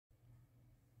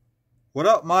What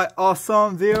up, my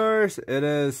awesome viewers? It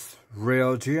is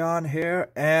Real Gian here,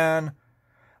 and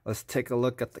let's take a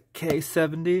look at the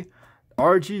K70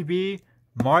 RGB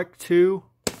Mark II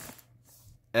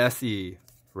SE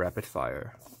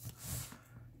RapidFire.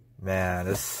 Man,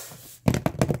 this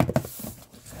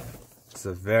is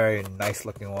a very nice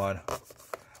looking one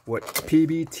with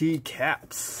PBT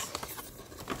caps.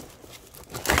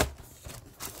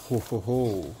 Ho ho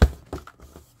ho!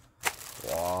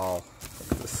 Wow,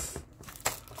 look at this.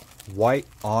 White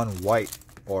on white,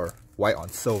 or white on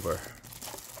silver.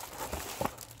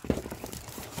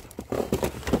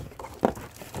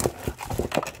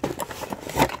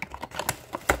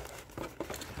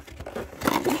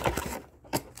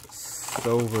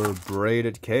 Silver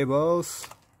braided cables.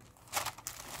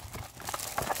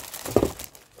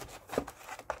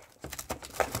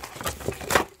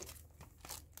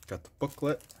 Got the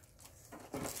booklet.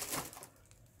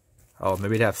 Oh,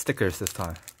 maybe they have stickers this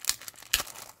time.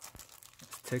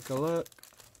 Let's take a look.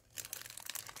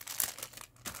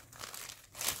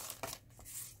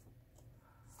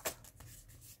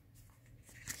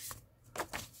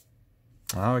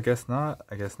 Oh, I guess not.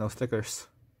 I guess no stickers.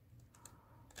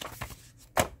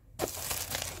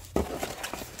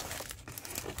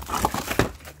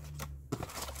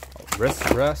 Wrist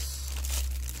rest.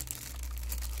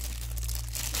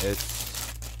 It's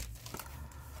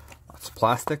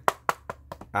plastic.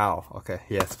 Ow. Okay.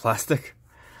 Yeah, it's plastic.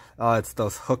 Oh, it's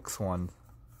those hooks one.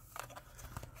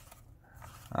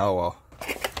 Oh well.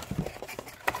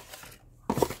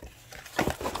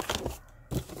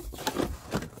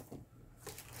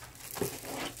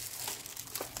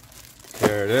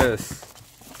 Here it is.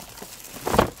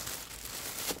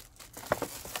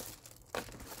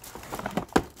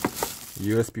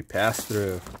 USB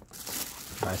pass-through.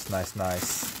 Nice, nice,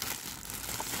 nice.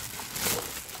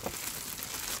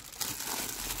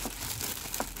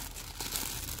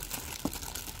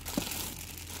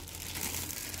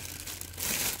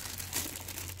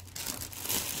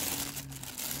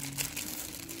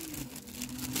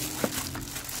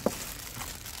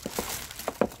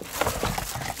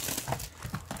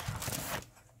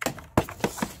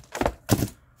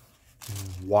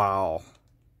 Wow.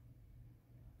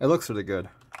 It looks really good.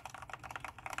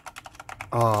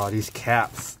 Oh, these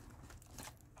caps.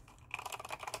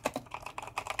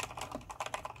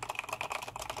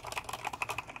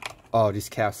 Oh, these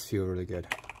caps feel really good.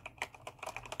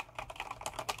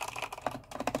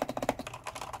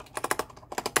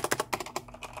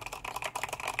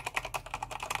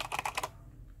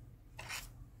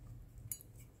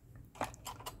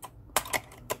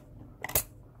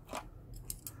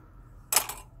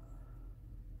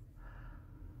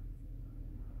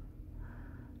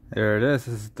 There it is.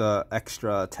 This is the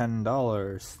extra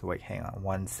 $10. Wait, hang on.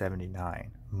 $179.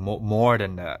 More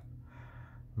than that.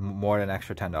 More than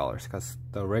extra $10, because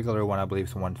the regular one I believe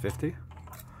is $150.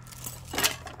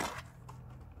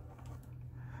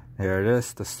 There it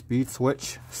is. The speed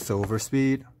switch, silver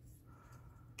speed.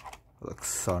 It looks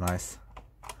so nice.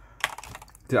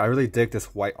 Dude, I really dig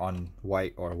this white on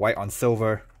white or white on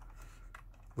silver.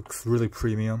 Looks really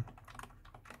premium.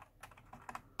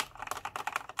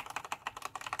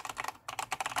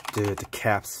 Dude, the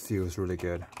caps feels really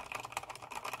good.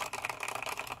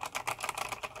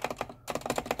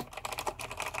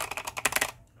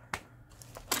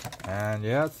 And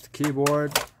yeah, it's the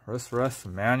keyboard, wrist rest,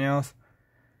 manuals.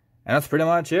 And that's pretty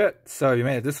much it. So if you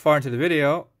made it this far into the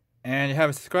video and you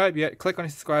haven't subscribed yet, click on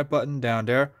the subscribe button down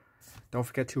there. Don't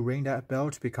forget to ring that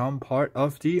bell to become part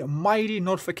of the mighty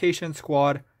notification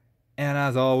squad. And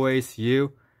as always,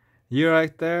 you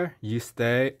right there, you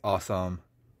stay awesome.